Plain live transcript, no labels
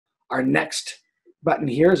Our next button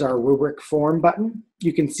here is our rubric form button.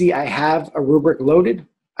 You can see I have a rubric loaded.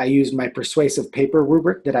 I used my persuasive paper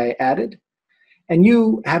rubric that I added. And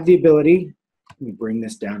you have the ability, let me bring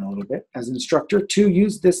this down a little bit, as an instructor, to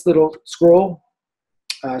use this little scroll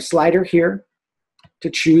slider here to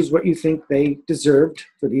choose what you think they deserved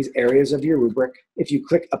for these areas of your rubric. If you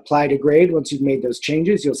click apply to grade, once you've made those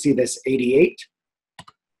changes, you'll see this 88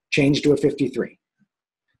 change to a 53.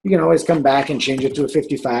 You can always come back and change it to a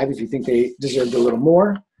 55 if you think they deserved a little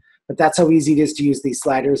more, but that's how easy it is to use these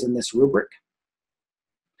sliders in this rubric.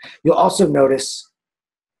 You'll also notice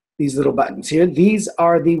these little buttons here. These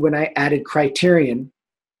are when I added criterion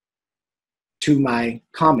to my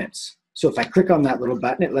comments. So if I click on that little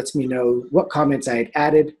button, it lets me know what comments I had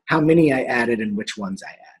added, how many I added, and which ones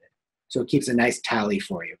I added. So it keeps a nice tally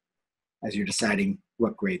for you as you're deciding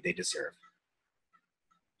what grade they deserve.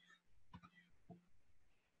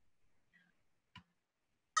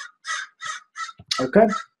 Okay.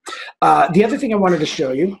 The other thing I wanted to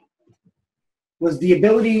show you was the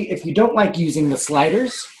ability, if you don't like using the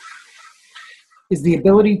sliders, is the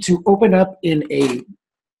ability to open up in a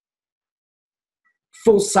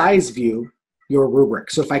full-size view your rubric.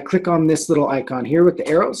 So if I click on this little icon here with the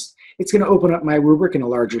arrows, it's going to open up my rubric in a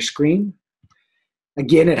larger screen.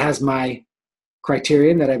 Again, it has my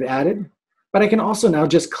criterion that I've added, but I can also now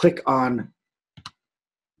just click on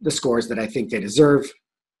the scores that I think they deserve,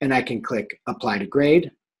 and I can click apply to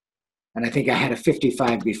grade. And I think I had a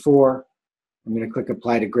 55 before. I'm going to click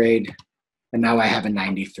apply to grade, and now I have a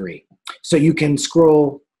 93. So you can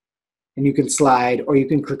scroll and you can slide, or you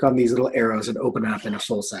can click on these little arrows and open it up in a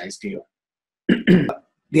full-size view.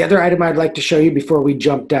 The other item I'd like to show you before we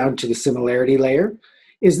jump down to the similarity layer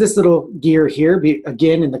is this little gear here.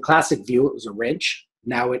 Again, in the classic view, it was a wrench.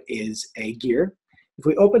 Now it is a gear. If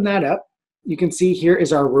we open that up, you can see here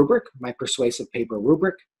is our rubric, my persuasive paper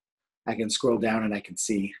rubric. I can scroll down and I can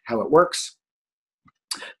see how it works.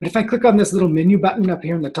 But if I click on this little menu button up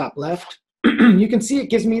here in the top left, you can see it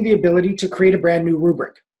gives me the ability to create a brand new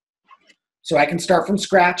rubric. So I can start from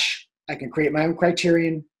scratch. I can create my own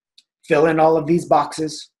criterion, fill in all of these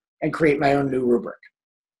boxes, and create my own new rubric.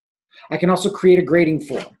 I can also create a grading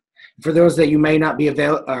form. For those that you may not be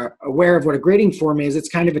aware of what a grading form is, it's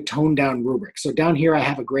kind of a toned down rubric. So down here I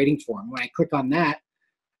have a grading form. When I click on that,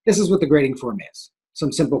 this is what the grading form is.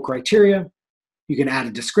 Some simple criteria. You can add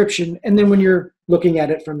a description, and then when you're looking at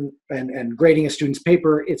it from and grading a student's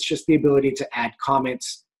paper, it's just the ability to add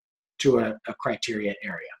comments to a criteria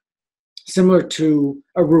area. Similar to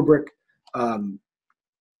a rubric,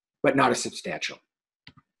 but not as substantial.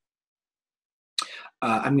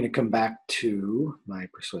 I'm going to come back to my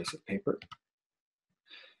persuasive paper.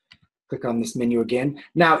 Click on this menu again.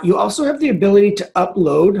 Now, you also have the ability to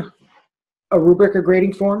upload a rubric or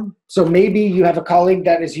grading form. So maybe you have a colleague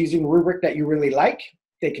that is using a rubric that you really like.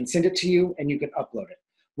 They can send it to you and you can upload it.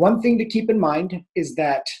 One thing to keep in mind is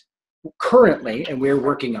that currently, and we're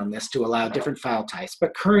working on this to allow different file types,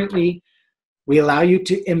 but currently we allow you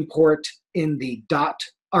to import in the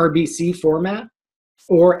 .rbc format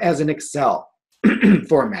or as an Excel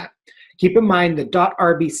format. Keep in mind the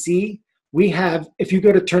 .rbc, we have, if you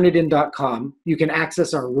go to turnitin.com, you can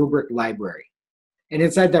access our rubric library. And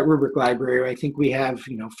inside that rubric library, I think we have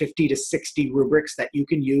 50 to 60 rubrics that you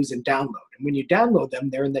can use and download. And when you download them,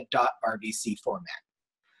 they're in the .rbc format.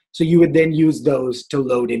 So you would then use those to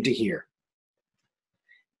load into here.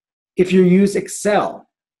 If you use Excel,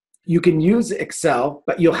 you can use Excel,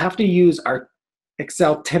 but you'll have to use our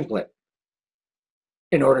Excel template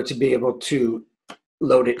in order to be able to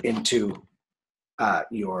load it into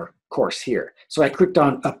your course here. So I clicked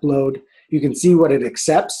on upload. You can see what it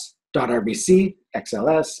accepts. .rbc,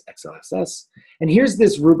 XLS, XLSS. And here's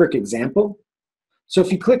this rubric example. So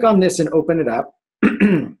if you click on this and open it up,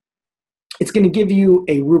 it's going to give you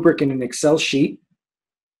a rubric in an Excel sheet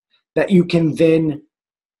that you can then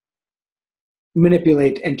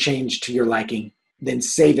manipulate and change to your liking, then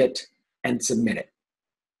save it and submit it.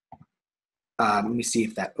 Let me see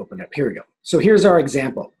if that opened up. Here we go. So here's our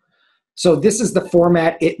example. So this is the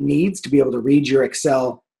format it needs to be able to read your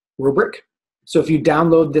Excel rubric. So if you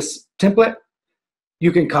download this template,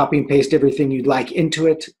 you can copy and paste everything you'd like into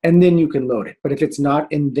it, and then you can load it. But if it's not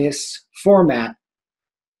in this format,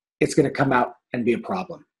 it's going to come out and be a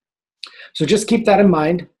problem. So just keep that in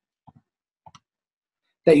mind,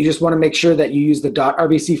 that you just want to make sure that you use the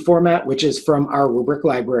 .rbc format, which is from our rubric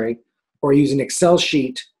library, or use an Excel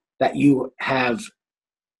sheet that you have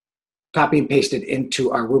copy and pasted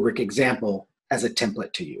into our rubric example as a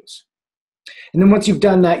template to use. And then once you've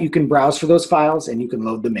done that, you can browse for those files and you can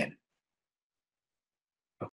load them in.